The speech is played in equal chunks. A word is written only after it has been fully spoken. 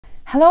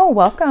Hello,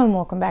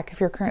 welcome back if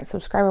you're a current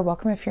subscriber,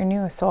 welcome if you're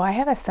new. So I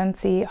have a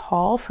Scentsy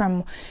haul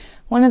from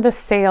one of the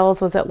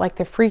sales. Was it like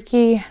the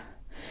Freaky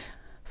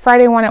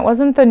Friday one? It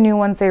wasn't the new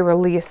ones they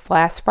released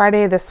last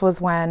Friday. This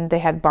was when they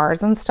had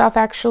bars and stuff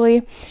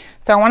actually.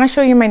 So I want to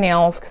show you my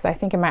nails because I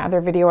think in my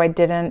other video I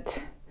did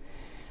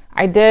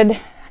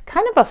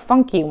kind of a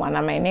funky one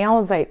on my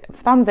nails.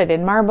 Thumbs I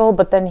did marble,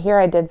 but then here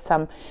I did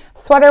some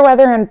sweater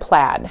weather and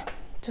plaid.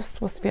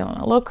 Just was feeling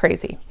a little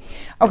crazy.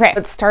 Okay,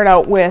 let's start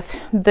out with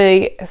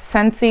the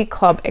Scentsy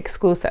Club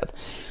exclusive.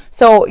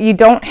 So you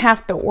don't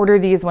have to order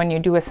these when you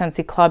do a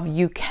Scentsy Club.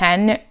 You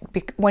can,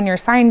 when you're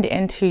signed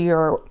into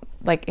your,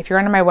 like if you're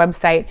on my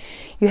website,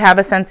 you have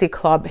a Scentsy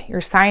Club, you're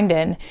signed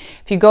in.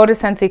 If you go to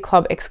Scentsy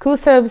Club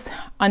exclusives,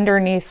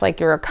 underneath like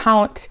your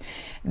account,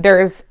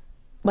 there's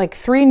like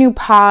 3 new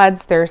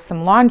pods, there's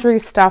some laundry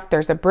stuff,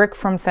 there's a brick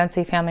from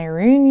Scentsy Family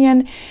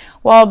Reunion.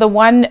 Well, the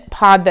one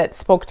pod that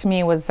spoke to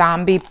me was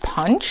Zombie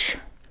Punch.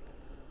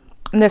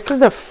 And this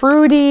is a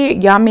fruity,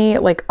 yummy,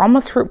 like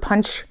almost fruit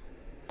punch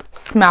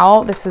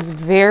smell. This is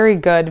very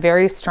good,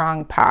 very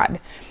strong pod.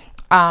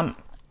 I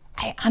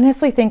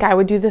honestly think I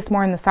would do this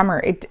more in the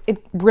summer. It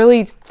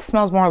really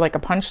smells more like a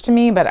punch to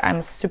me, but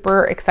I'm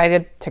super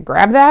excited to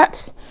grab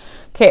that.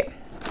 Okay,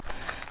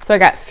 so I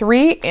got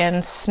 3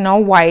 in Snow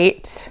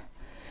White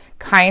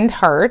Kind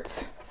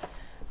Heart.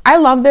 I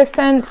love this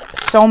scent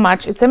so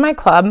much. It's in my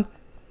club.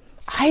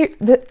 I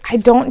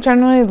don't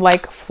generally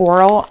like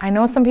floral. I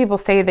know some people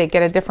say they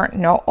get a different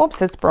note.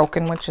 Oops, it's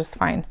broken, which is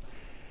fine.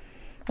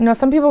 I know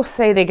some people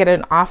say they get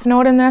an off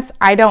note in this.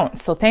 I don't.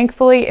 So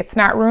thankfully, it's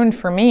not ruined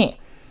for me.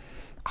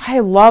 I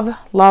love,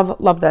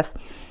 love, love this.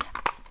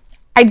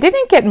 I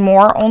didn't get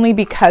more only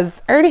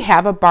because I already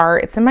have a bar.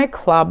 It's in my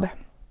club.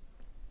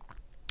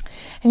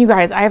 And you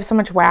guys, I have so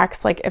much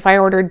wax. Like if I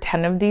ordered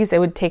 10 of these, it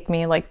would take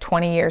me like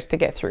 20 years to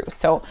get through.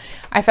 So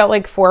I felt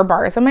like 4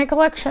 bars in my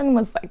collection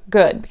was like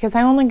good because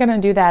I'm only going to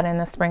do that in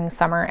the spring,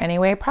 summer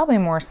anyway, probably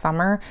more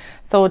summer.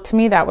 So to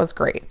me, that was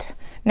great.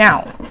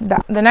 Now,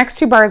 the next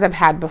 2 bars I've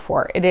had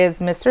before. It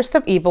is Mistress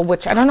of Evil,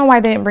 which I don't know why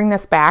they didn't bring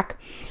this back.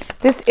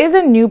 This is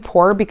a new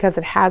pour because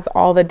it has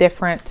all the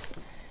different,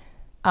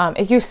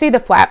 if you see the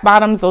flat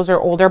bottoms, those are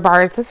older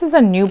bars. This is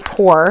a new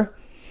pour.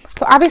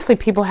 So obviously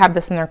people have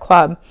this in their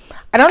club.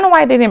 I don't know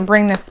why they didn't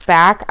bring this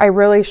back. I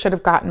really should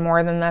have gotten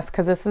more than this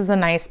because this is a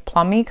nice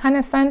plummy kind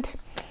of scent.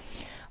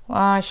 Well,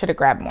 I should have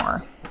grabbed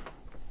more.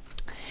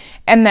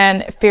 And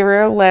then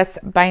Fearless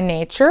by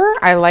Nature.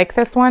 I like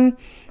this one.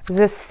 This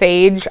is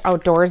Sage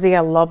Outdoorsy. I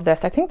love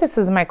this. I think this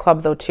is my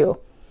club though too.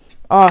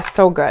 Oh,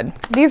 so good.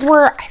 These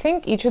were, I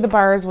think each of the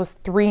bars was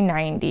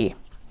 $3.90.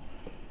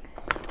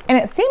 And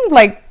it seemed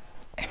like,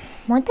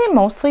 weren't they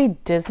mostly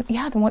Disney?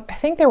 Yeah, I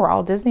think they were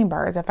all Disney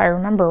bars if I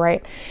remember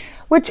right.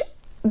 Which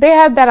they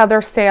had that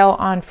other sale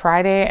on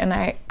Friday and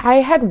I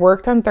had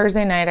worked on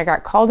Thursday night. I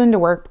got called into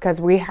work because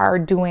we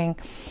had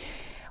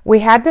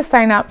to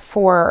sign up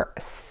for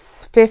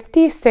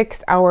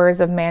 56 hours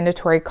of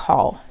mandatory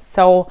call.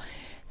 So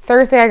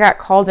Thursday I got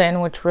called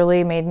in, which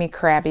really made me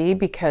crabby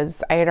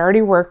because I had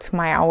already worked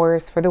my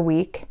hours for the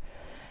week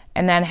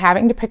and then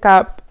having to pick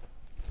up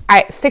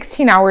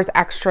 16 hours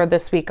extra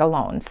this week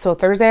alone. So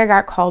Thursday I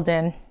got called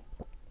in.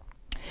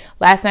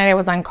 Last night I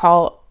was on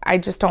call. I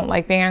just don't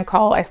like being on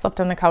call. I slept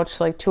on the couch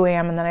till like 2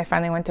 a.m. and then I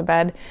finally went to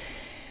bed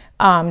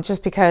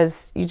just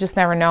because you just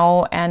never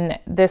know. And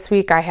this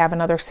week I have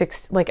another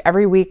 6, like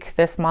every week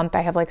this month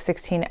I have like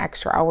 16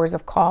 extra hours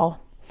of call.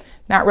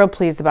 Not real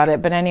pleased about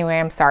it, but anyway,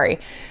 I'm sorry.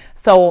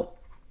 So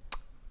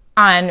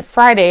on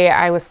Friday,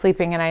 I was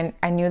sleeping and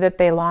I knew that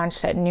they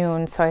launched at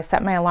noon. So I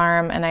set my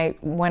alarm and I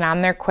went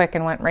on there quick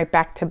and went right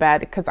back to bed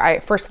because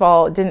first of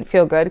all, it didn't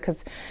feel good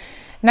because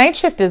night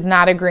shift is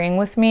not agreeing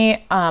with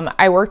me.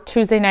 I worked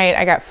Tuesday night.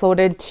 I got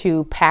floated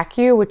to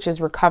PACU, which is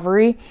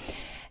recovery.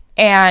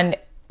 And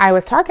I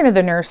was talking to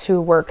the nurse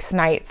who works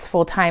nights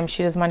full time.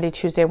 She does Monday,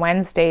 Tuesday,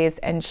 Wednesdays.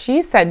 And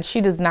she said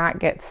she does not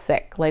get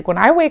sick. Like when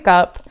I wake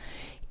up,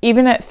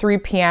 even at 3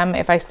 p.m.,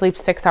 if I sleep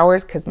 6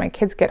 hours, because my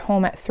kids get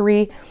home at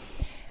 3,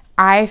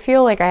 I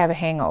feel like I have a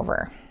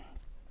hangover.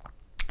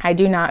 I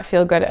do not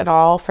feel good at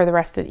all for the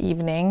rest of the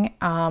evening.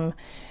 I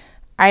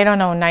don't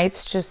know,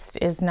 nights just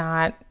is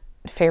not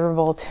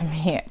favorable to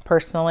me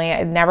personally.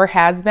 It never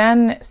has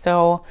been,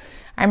 so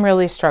I'm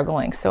really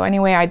struggling. So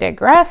anyway, I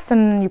digress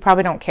and you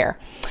probably don't care.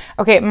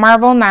 Okay,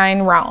 Marvel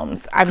 9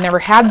 Realms. I've never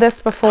had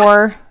this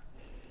before,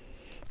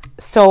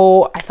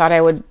 so I thought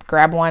I would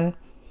grab one.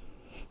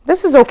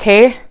 This is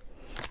okay.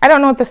 I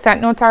don't know what the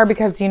scent notes are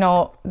because, you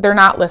know, they're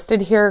not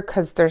listed here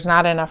because there's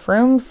not enough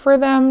room for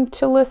them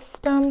to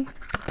list them.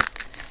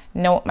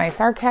 Note my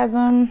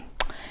sarcasm.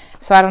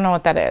 So I don't know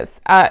what that is.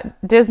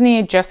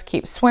 Disney Just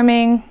Keep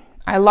Swimming.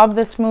 I love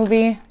this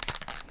movie.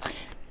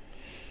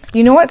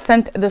 You know what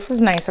scent? This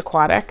is Nice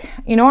Aquatic.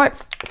 You know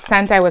what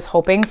scent I was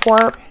hoping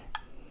for?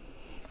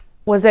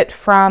 Was it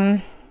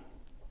from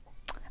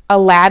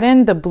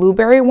Aladdin, the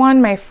blueberry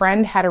one? My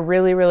friend had a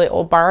really, really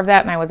old bar of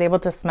that and I was able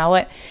to smell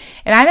it.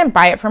 And I didn't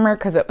buy it from her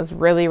because it was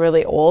really,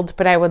 really old,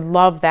 but I would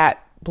love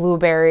that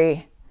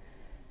blueberry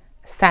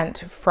scent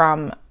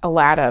from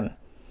Aladdin.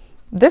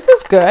 this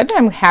is good.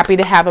 I'm happy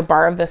to have a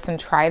bar of this and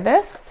try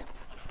this.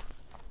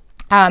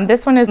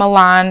 This one is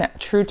Milan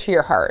True to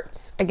Your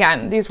Heart.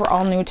 Again, these were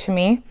all new to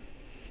me.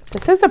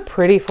 This is a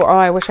pretty floral. Oh,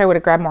 I wish I would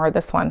have grabbed more of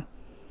this one.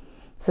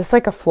 Is this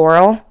like a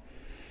floral?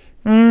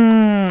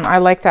 I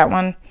like that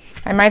one.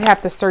 I might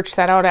have to search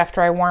that out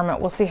after I warm it.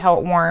 We'll see how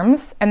it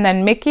warms. And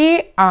then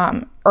Mickey,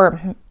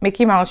 or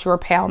Mickey Mouse, Your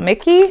Pal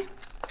Mickey.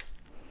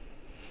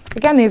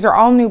 Again, these are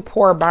all new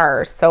pour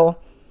bars. So,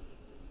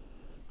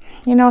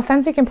 you know,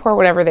 Scentsy can pour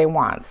whatever they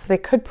want. So they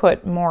could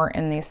put more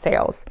in these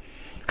sales.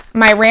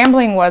 My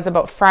rambling was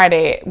about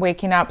Friday,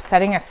 waking up,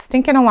 setting a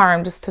stinking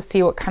alarm just to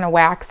see what kind of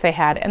wax they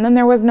had. And then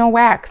there was no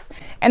wax.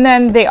 And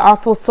then they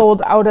also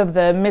sold out of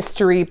the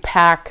mystery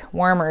pack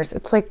warmers.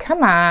 It's like,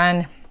 come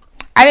on.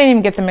 I didn't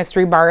even get the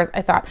mystery bars.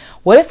 I thought,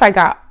 what if I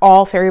got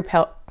all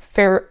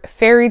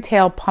fairy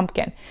tale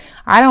pumpkin?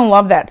 I don't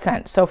love that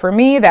scent. So for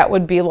me, that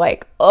would be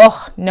like,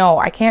 oh, no,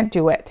 I can't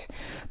do it.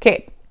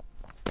 Okay,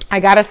 I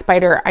got a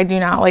spider. I do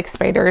not like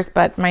spiders,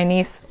 but my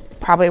niece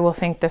probably will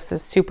think this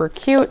is super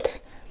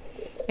cute.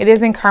 It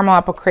is in caramel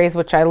apple craze,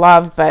 which I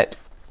love, but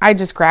I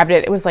just grabbed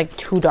it. It was like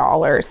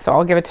 $2, so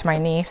I'll give it to my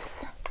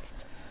niece,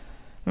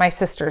 my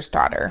sister's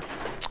daughter.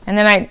 And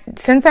then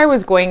since I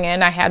was going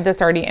in, I had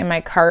this already in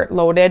my cart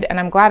loaded, and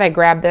I'm glad I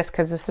grabbed this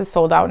because this is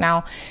sold out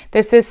now.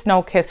 This is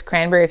Snow Kiss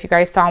Cranberry. If you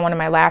guys saw one of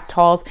my last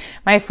hauls,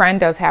 my friend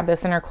does have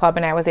this in her club,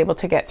 and I was able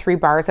to get 3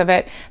 bars of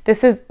it.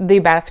 This is the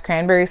best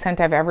cranberry scent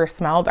I've ever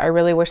smelled. I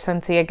really wish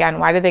Scentsy, again,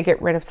 why did they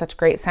get rid of such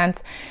great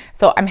scents?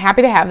 So I'm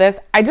happy to have this.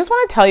 I just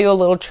want to tell you a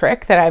little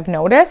trick that I've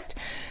noticed.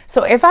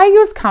 So if I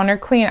use counter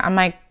clean on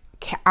my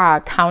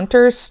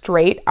counters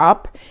straight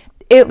up,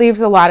 it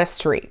leaves a lot of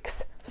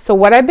streaks. So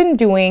what I've been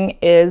doing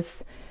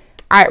is,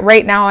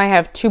 right now I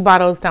have 2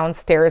 bottles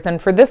downstairs,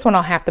 and for this one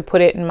I'll have to put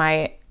it in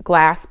my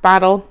glass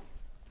bottle,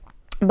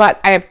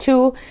 but I have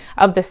 2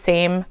 of the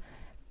same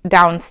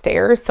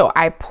downstairs. So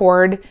I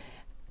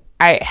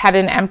had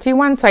an empty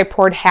one, so I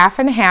poured half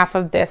and half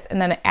of this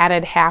and then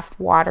added half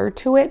water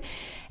to it,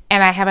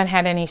 and I haven't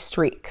had any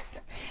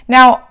streaks.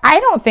 Now, I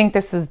don't think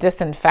this is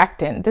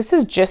disinfectant. This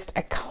is just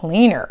a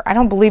cleaner. I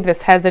don't believe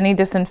this has any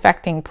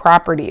disinfecting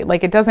property.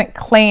 Like, it doesn't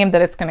claim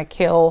that it's going to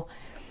kill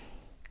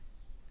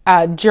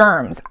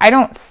germs. I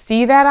don't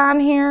see that on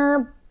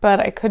here,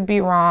 but I could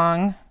be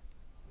wrong.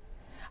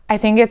 I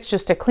think it's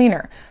just a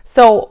cleaner.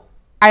 So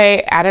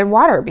I added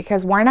water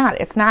because why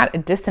not? It's not a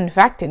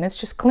disinfectant.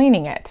 It's just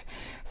cleaning it.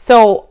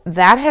 So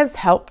that has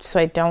helped so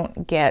I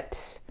don't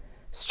get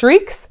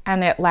streaks,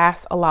 and it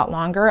lasts a lot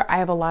longer. I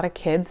have a lot of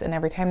kids, and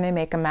every time they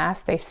make a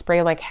mess, they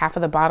spray like half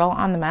of the bottle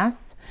on the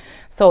mess.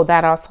 So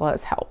that also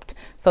has helped.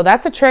 So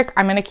that's a trick.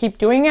 I'm going to keep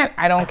doing it.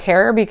 I don't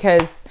care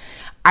because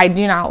I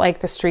do not like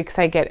the streaks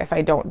I get if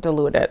I don't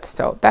dilute it.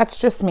 So that's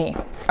just me.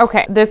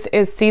 Okay, this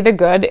is See the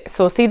Good.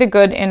 So See the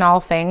Good in All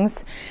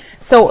Things.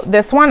 So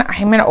this one,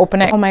 I'm going to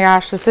open it. Oh my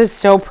gosh, this is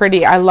so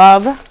pretty. I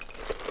love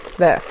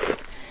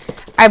this.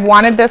 I've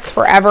wanted this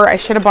forever. I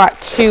should have bought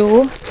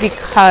 2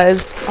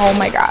 because, oh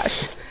my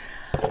gosh,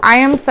 I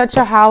am such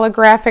a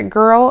holographic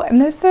girl,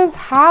 and this is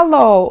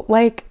hollow.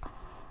 Like,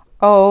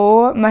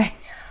 oh my,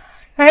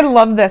 I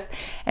love this.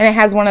 And it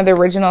has one of the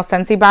original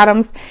Scentsy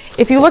bottoms.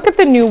 If you look at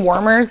the new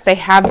warmers, they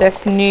have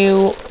this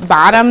new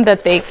bottom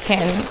that they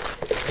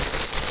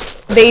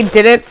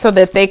did it so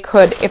that they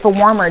could, if a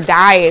warmer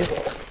dies,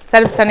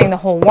 instead of sending the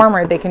whole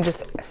warmer, they can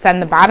just send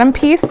the bottom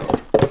piece.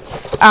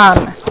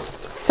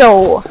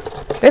 So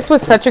this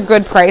was such a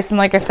good price. And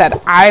like I said,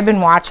 I've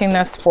been watching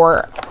this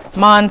for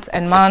months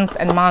and months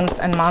and months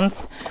and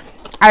months.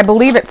 I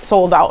believe it's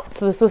sold out.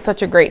 So this was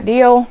such a great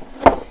deal.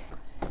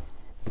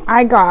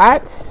 I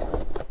got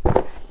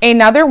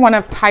another one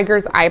of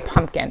Tiger's Eye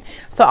Pumpkin.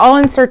 So I'll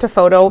insert a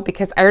photo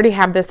because I already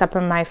have this up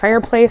in my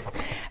fireplace.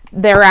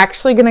 They're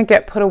actually going to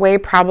get put away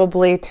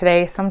probably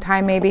today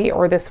sometime maybe,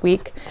 or this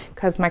week,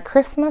 because my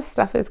Christmas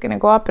stuff is going to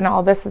go up and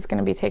all this is going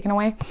to be taken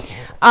away.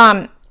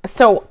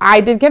 So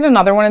I did get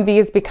another one of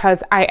these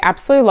because I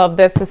absolutely love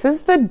this. This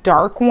is the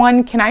dark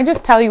one. Can I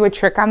just tell you a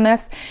trick on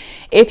this?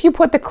 If you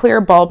put the clear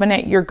bulb in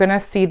it, you're going to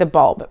see the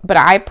bulb. But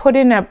I put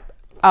in a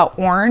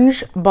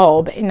orange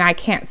bulb and I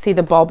can't see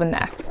the bulb in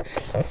this.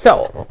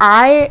 So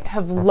I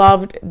have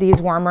loved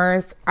these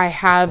warmers.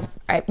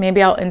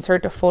 Maybe I'll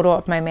insert a photo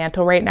of my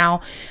mantle right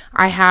now.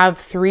 I have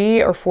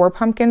 3 or 4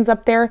 pumpkins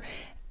up there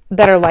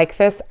that are like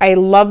this. I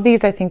love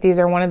these. I think these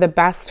are one of the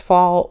best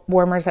fall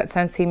warmers that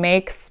Scentsy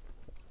makes.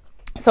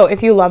 So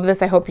if you love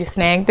this, I hope you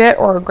snagged it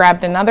or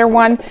grabbed another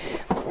one.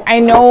 I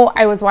know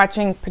I was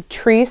watching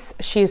Patrice.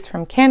 She's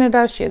from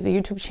Canada. She has a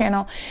YouTube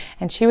channel,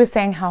 and she was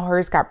saying how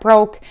hers got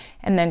broke,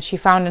 and then she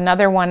found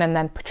another one, and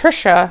then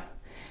Patricia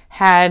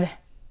had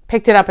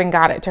picked it up and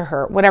got it to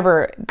her,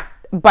 whatever.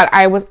 But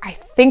I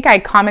think I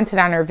commented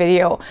on her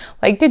video,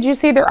 like, did you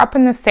see they're up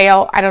in the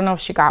sale? I don't know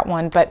if she got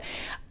one, but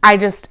I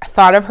just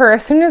thought of her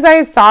as soon as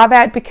I saw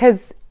that,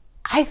 because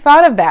I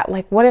thought of that,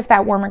 like, what if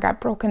that warmer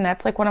got broken?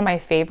 That's like one of my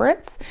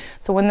favorites.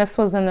 So when this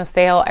was in the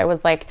sale, I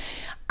was like,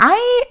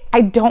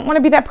 I don't want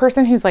to be that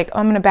person who's like, oh,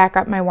 I'm going to back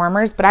up my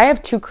warmers, but I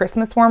have 2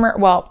 Christmas warmer.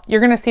 Well,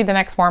 you're going to see the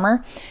next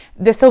warmer.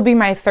 This will be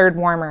my 3rd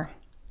warmer.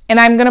 And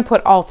I'm going to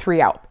put all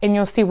 3 out, and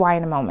you'll see why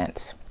in a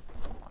moment.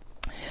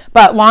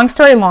 But long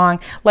story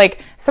long,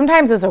 like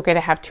sometimes it's okay to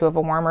have 2 of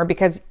a warmer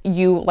because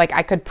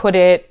I could put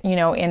it, you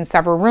know, in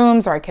several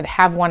rooms, or I could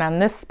have one on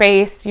this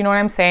space. You know what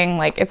I'm saying?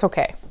 Like, it's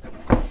okay.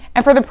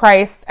 And for the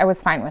price, I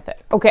was fine with it.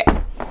 Okay.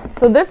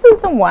 So this is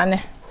the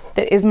one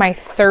that is my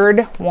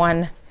 3rd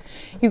one.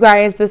 You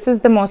guys, this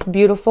is the most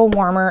beautiful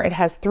warmer. It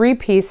has 3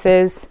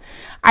 pieces.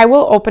 I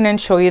will open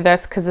and show you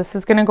this because this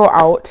is going to go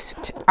out.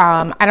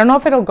 I don't know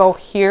if it'll go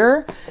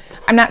here.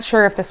 I'm not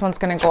sure if this one's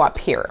going to go up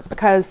here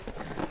because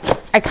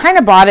I kind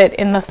of bought it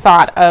in the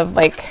thought of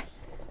like,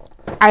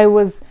 I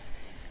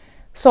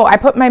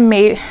put my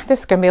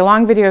this is going to be a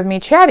long video of me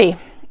chatty,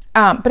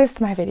 but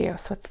it's my video,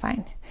 so it's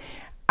fine.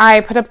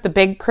 I put up the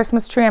big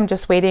Christmas tree. I'm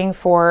just waiting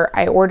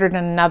I ordered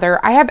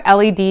another. I have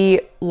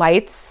LED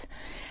lights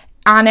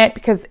on it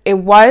because it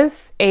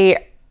was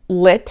a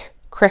lit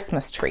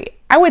Christmas tree.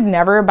 I would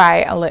never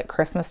buy a lit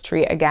Christmas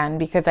tree again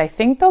because I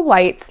think the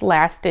lights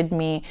lasted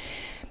me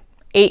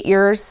 8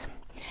 years.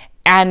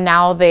 And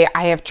now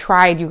I have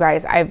tried, you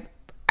guys,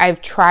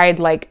 I've tried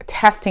like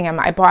testing them.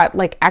 I bought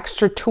like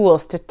extra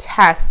tools to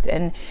test,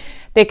 and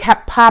they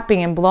kept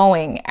popping and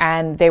blowing,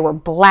 and they were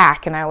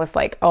black. And I was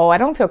like, oh, I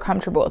don't feel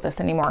comfortable with this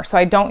anymore. So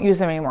I don't use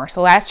them anymore.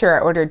 So last year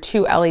I ordered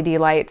 2 LED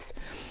lights.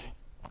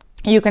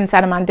 You can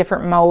set them on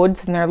different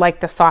modes, and they're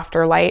like the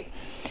softer light.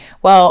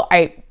 Well,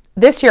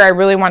 this year I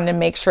really wanted to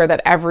make sure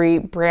that every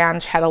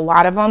branch had a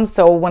lot of them.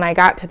 So when I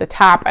got to the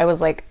top, I was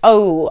like,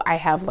 oh, I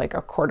have like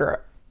a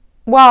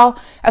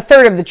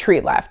 1/3 of the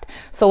tree left.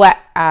 So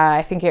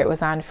I think it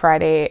was on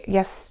Friday.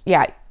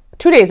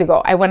 2 days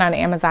ago, I went on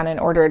Amazon and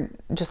ordered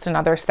just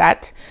another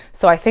set.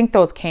 So I think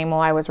those came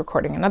while I was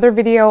recording another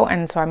video.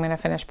 And so I'm going to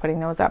finish putting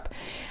those up.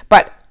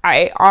 But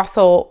I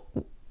also,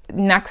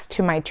 next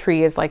to my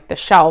tree is like the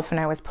shelf, and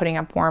I was putting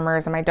up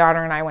warmers, and my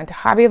daughter and I went to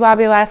Hobby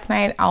Lobby last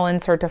night. I'll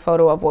insert a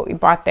photo of what we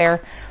bought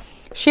there.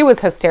 She was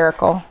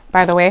hysterical,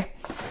 by the way.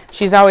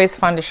 She's always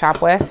fun to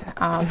shop with.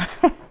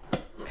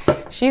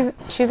 She's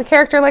a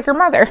character like her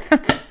mother.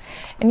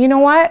 And you know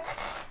what?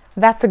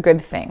 That's a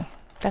good thing.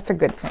 That's a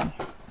good thing.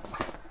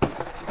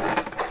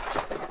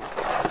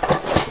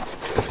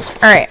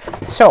 All right,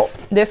 so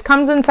this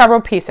comes in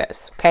several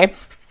pieces, okay?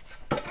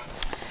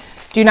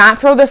 Do not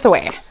throw this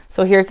away.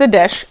 So here's the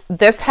dish.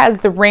 This has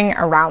the ring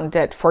around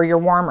it for your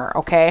warmer,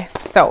 okay?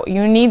 So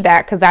you need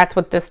that because that's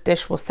what this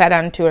dish will set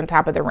onto on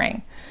top of the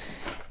ring.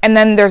 And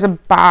then there's a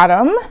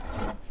bottom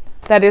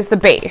that is the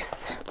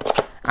base.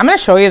 I'm going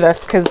to show you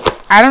this because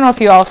I don't know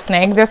if you all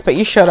snagged this, but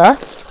you should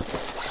have.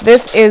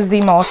 This is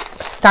the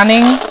most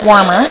stunning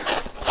warmer.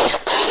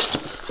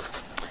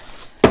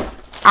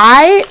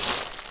 I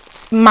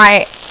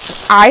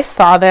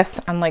saw this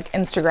on like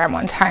Instagram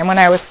one time when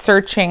I was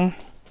searching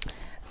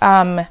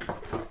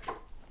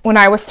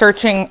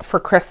for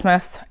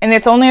Christmas, and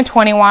it's only a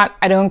 20 watt.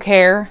 I don't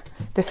care.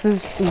 This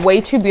is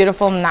way too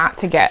beautiful not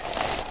to get.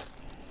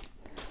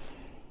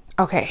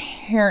 Okay,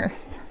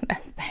 here's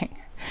this thing.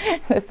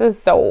 This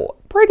is so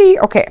pretty.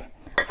 Okay,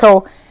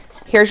 so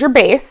here's your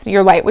base.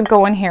 Your light would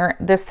go in here.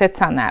 This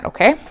sits on that,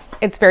 okay?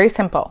 It's very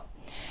simple.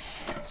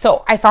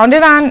 So I found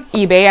it on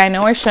eBay. I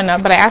know I shouldn't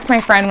have, but I asked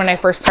my friend when I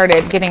first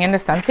started getting into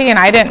Scentsy, and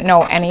I didn't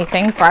know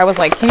anything. So I was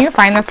like, can you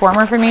find this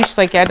warmer for me? She's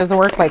like, yeah, it doesn't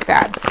work like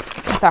that.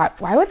 I thought,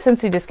 why would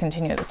Scentsy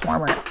discontinue this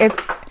warmer? It's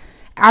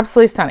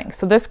absolutely stunning.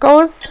 So this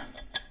goes,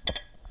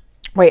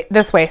 wait,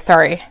 this way,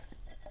 sorry.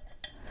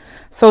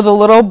 So the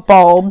little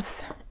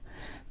bulbs,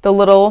 the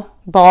little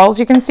balls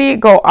you can see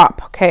go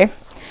up, okay?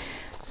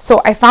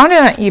 So I found it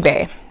on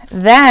eBay.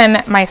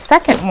 Then my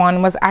second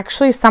one was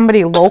actually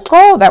somebody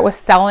local that was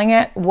selling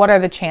it. What are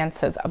the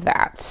chances of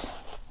that?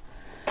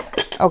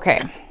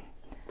 Okay.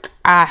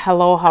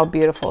 Hello, how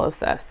beautiful is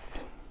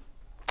this?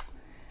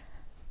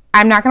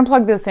 I'm not going to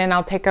plug this in.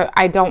 I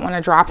don't want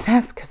to drop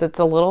this because it's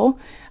a little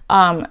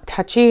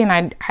touchy,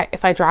 and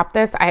if I drop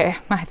this, I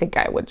think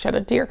I would shed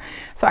a tear.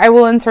 So I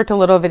will insert a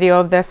little video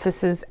of this.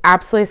 This is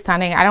absolutely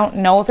stunning. I don't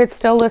know if it's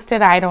still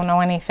listed. I don't know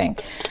anything.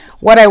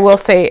 What I will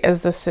say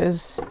is this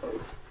is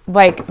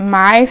like one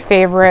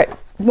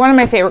of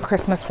my favorite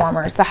Christmas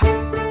warmers. The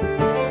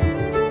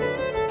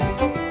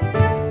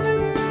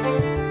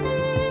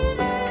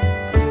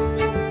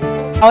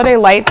holiday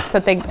lights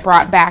that they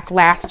brought back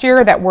last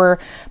year that were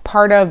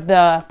part of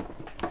the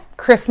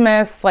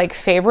Christmas like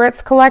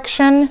favorites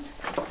collection.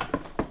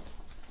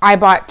 I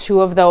bought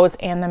 2 of those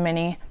and the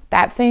mini.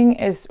 That thing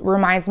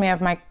reminds me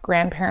of my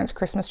grandparents'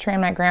 Christmas tree,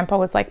 and my grandpa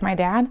was like my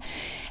dad.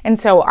 And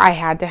so I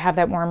had to have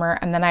that warmer.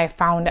 And then I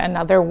found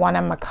another one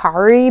on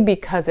Macari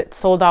because it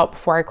sold out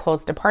before I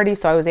closed a party.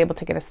 So I was able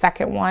to get a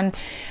second one.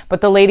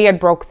 But the lady had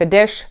broke the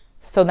dish.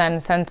 So then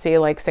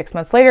Scentsy, like 6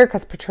 months later,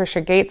 because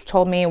Patricia Gates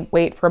told me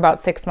wait for about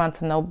 6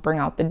 months and they'll bring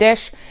out the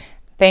dish.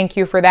 Thank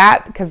you for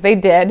that, because they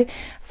did.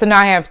 So now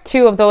I have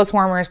 2 of those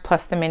warmers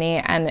plus the mini,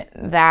 and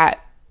that,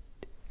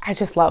 I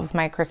just love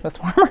my Christmas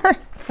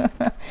warmers.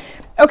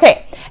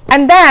 Okay,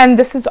 and then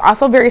this is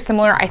also very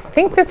similar. I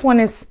think this one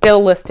is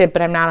still listed,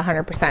 but I'm not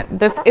 100%.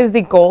 This is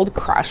the Gold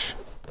Crush.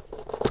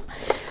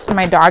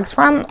 My dog's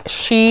from,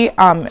 she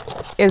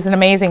is an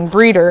amazing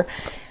breeder.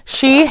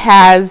 She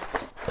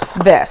has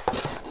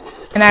this,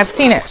 and I've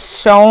seen it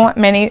so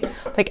many,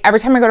 like every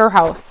time I go to her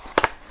house,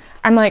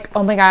 I'm like,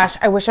 oh my gosh,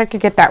 I wish I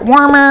could get that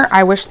warmer.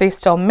 I wish they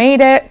still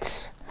made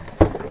it.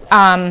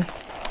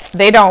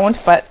 They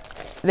don't,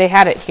 but they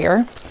had it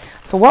here.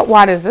 So what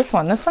watt is this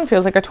one? This one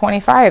feels like a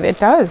 25. It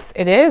does.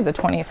 It is a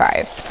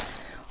 25.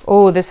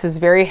 Oh, this is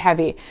very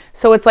heavy.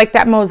 So it's like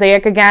that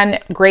mosaic again.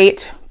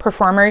 Great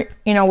performer,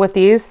 you know, with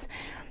these.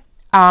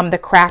 The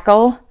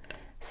crackle.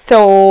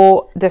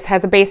 So this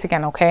has a base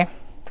again, okay?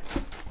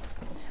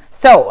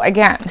 So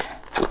again,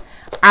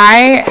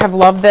 I have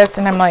loved this,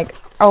 and I'm like,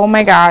 oh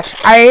my gosh.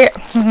 I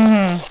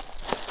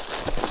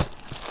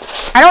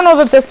don't know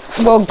that this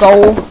will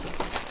go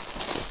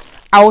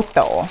out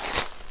though.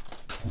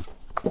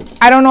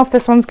 I don't know if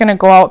this one's gonna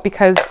go out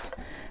because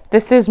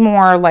this is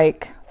more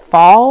like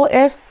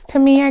fall-ish to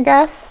me, I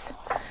guess.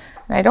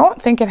 And I don't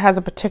think it has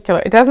a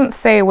particular, it doesn't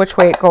say which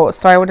way it goes,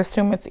 so I would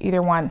assume it's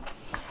either one.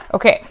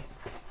 Okay,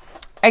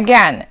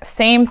 again,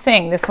 same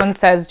thing. This one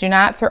says do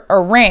not throw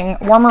a ring,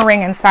 warmer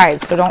ring inside,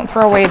 so don't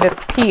throw away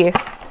this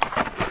piece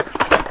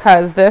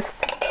because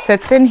this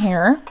sits in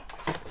here.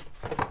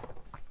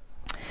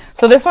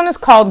 So this one is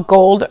called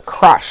Gold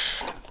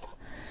Crush.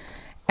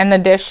 And the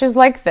dish is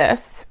like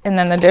this, and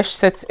then the dish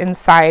sits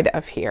inside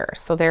of here.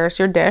 So there's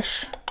your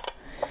dish.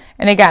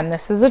 And again,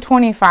 this is a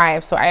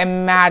 25, so I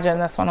imagine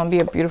this one will be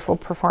a beautiful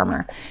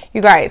performer.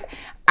 You guys,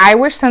 I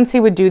wish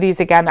Scentsy would do these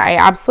again. I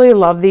absolutely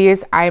love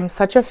these. I am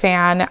such a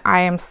fan. I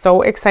am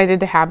so excited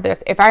to have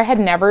this. If I had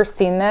never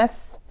seen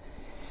this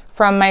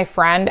from my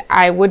friend,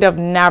 I would have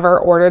never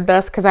ordered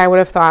this because I would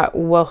have thought,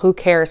 well, who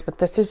cares? But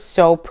this is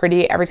so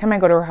pretty. Every time I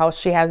go to her house,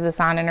 she has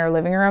this on in her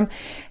living room.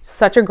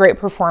 Such a great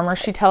performer,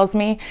 she tells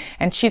me.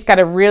 And she's got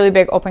a really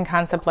big open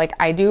concept like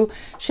I do.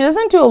 She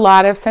doesn't do a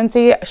lot of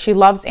Scentsy. She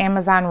loves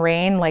Amazon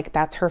Rain. Like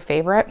that's her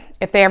favorite.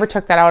 If they ever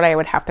took that out, I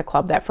would have to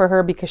club that for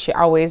her because she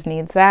always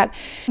needs that.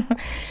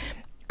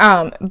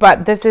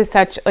 But this is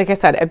such, like I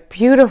said, a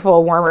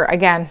beautiful warmer.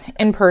 Again,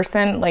 in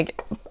person,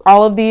 like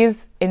all of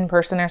these in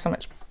person are so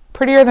much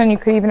prettier than you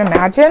could even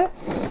imagine.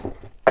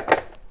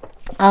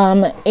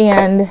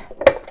 And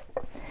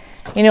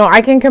you know,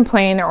 I can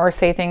complain or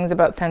say things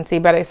about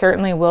Scentsy, but I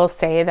certainly will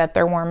say that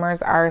their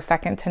warmers are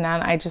second to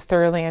none. I just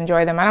thoroughly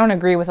enjoy them. I don't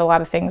agree with a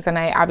lot of things, and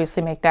I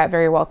obviously make that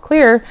very well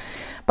clear,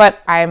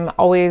 but I'm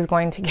always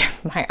going to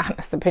give my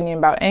honest opinion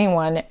about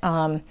anyone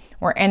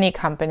or any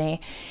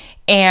company,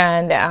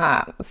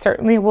 and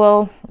certainly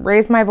will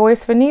raise my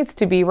voice if it needs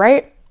to be,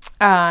 right?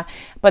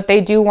 But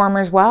they do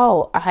warmers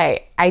well.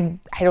 I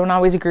don't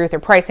always agree with their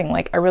pricing.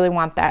 Like I really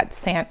want that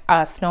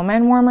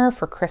snowman warmer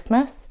for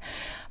Christmas,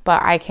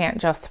 but I can't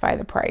justify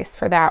the price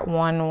for that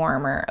one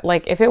warmer.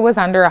 Like if it was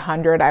under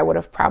 100, I would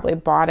have probably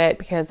bought it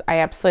because I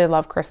absolutely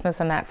love Christmas,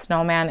 and that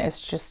snowman is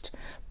just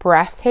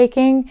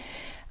breathtaking.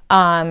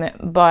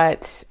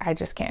 But I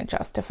just can't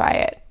justify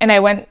it. And I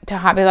went to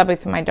Hobby Lobby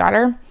with my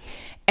daughter,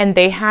 and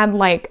they had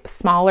like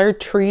smaller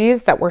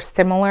trees that were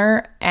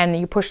similar, and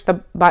you push the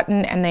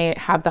button and they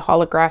have the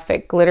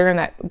holographic glitter and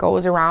that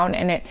goes around,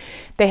 and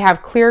they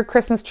have clear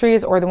Christmas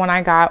trees, or the one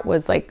I got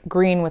was like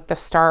green with the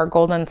star,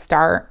 golden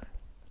star.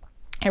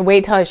 And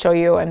wait till I show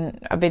you in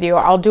a video.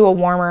 I'll do a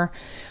warmer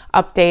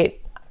update.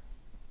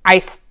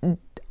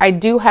 I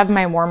do have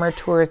my warmer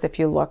tours if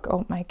you look.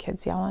 Oh, my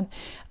kid's yelling.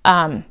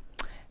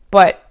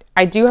 But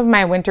I do have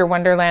my Winter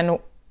Wonderland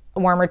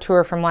warmer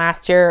tour from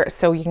last year,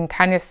 so you can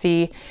kind of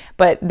see.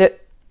 But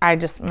my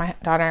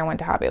daughter and I went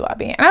to Hobby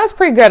Lobby, and I was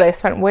pretty good. I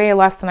spent way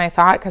less than I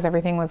thought because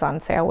everything was on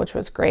sale, which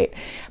was great.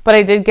 But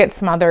I did get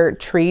some other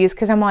trees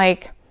because I'm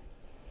like,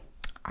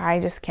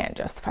 I just can't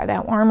justify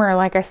that warmer.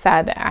 Like I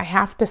said, I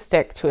have to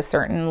stick to a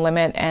certain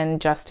limit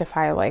and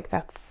justify, like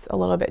that's a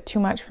little bit too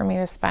much for me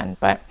to spend.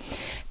 But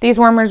these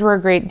warmers were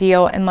a great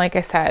deal, and like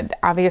I said,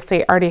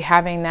 obviously already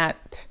having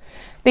that,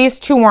 these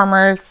two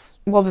warmers,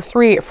 well, the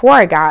 3 or 4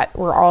 I got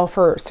were all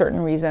for certain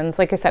reasons.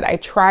 Like I said, I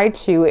try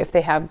to, if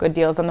they have good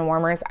deals on the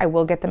warmers, I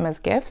will get them as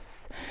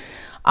gifts.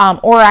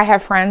 Or I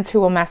have friends who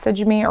will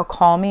message me or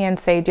call me and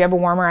say, do you have a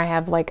warmer? I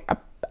have like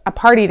a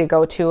party to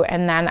go to.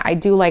 And then I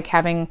do like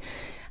having,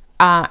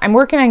 I'm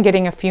working on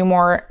getting a few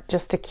more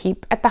just to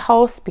keep at the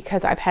house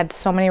because I've had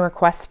so many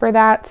requests for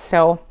that.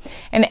 So,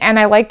 and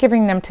I like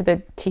giving them to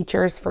the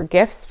teachers for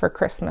gifts for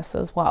Christmas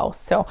as well.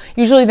 So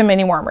usually the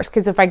mini warmers,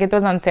 because if I get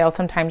those on sale,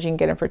 sometimes you can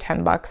get them for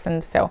 10 bucks.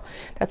 And so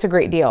that's a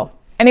great deal.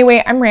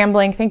 Anyway, I'm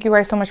rambling. Thank you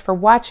guys so much for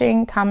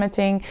watching,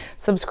 commenting,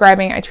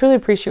 subscribing. I truly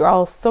appreciate you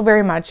all so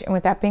very much. And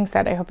with that being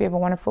said, I hope you have a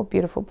wonderful,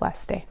 beautiful,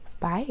 blessed day.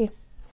 Bye.